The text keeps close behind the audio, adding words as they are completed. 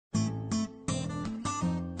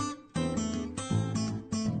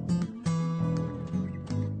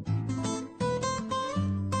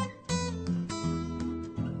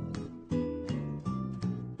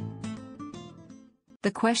The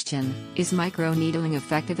question, is microneedling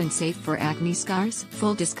effective and safe for acne scars?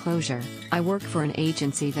 Full disclosure, I work for an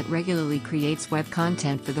agency that regularly creates web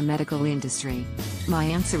content for the medical industry. My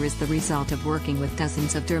answer is the result of working with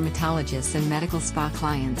dozens of dermatologists and medical spa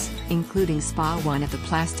clients, including Spa One of the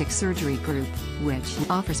Plastic Surgery Group, which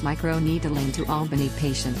offers microneedling to Albany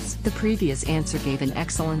patients. The previous answer gave an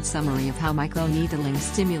excellent summary of how microneedling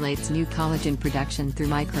stimulates new collagen production through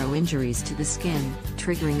micro-injuries to the skin,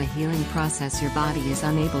 triggering a healing process your body is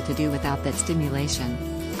unable to do without that stimulation.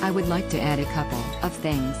 I would like to add a couple of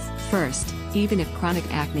things. First, even if chronic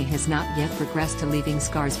acne has not yet progressed to leaving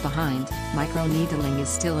scars behind, microneedling is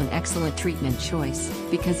still an excellent treatment choice,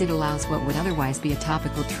 because it allows what would otherwise be a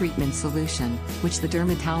topical treatment solution, which the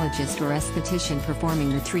dermatologist or esthetician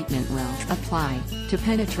performing the treatment will apply, to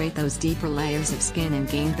penetrate those deeper layers of skin and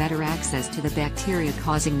gain better access to the bacteria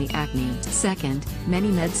causing the acne. Second,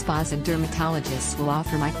 many med spas and dermatologists will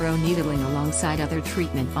offer microneedling alongside other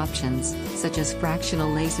treatment options, such as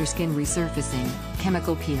fractional laser skin resurfacing,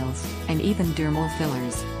 chemical peels, and even dermal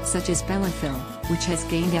fillers, such as Belafil, which has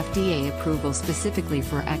gained FDA approval specifically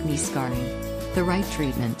for acne scarring. The right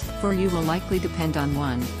treatment for you will likely depend on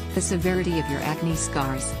 1. The severity of your acne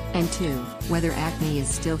scars, and 2. Whether acne is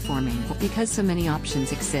still forming. Because so many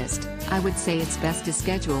options exist, I would say it's best to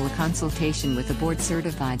schedule a consultation with a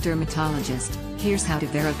board-certified dermatologist. Here's how to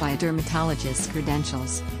verify a dermatologist's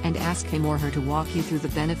credentials, and ask him or her to walk you through the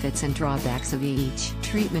benefits and drawbacks of each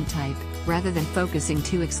treatment type, rather than focusing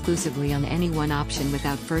too exclusively on any one option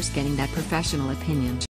without first getting that professional opinion.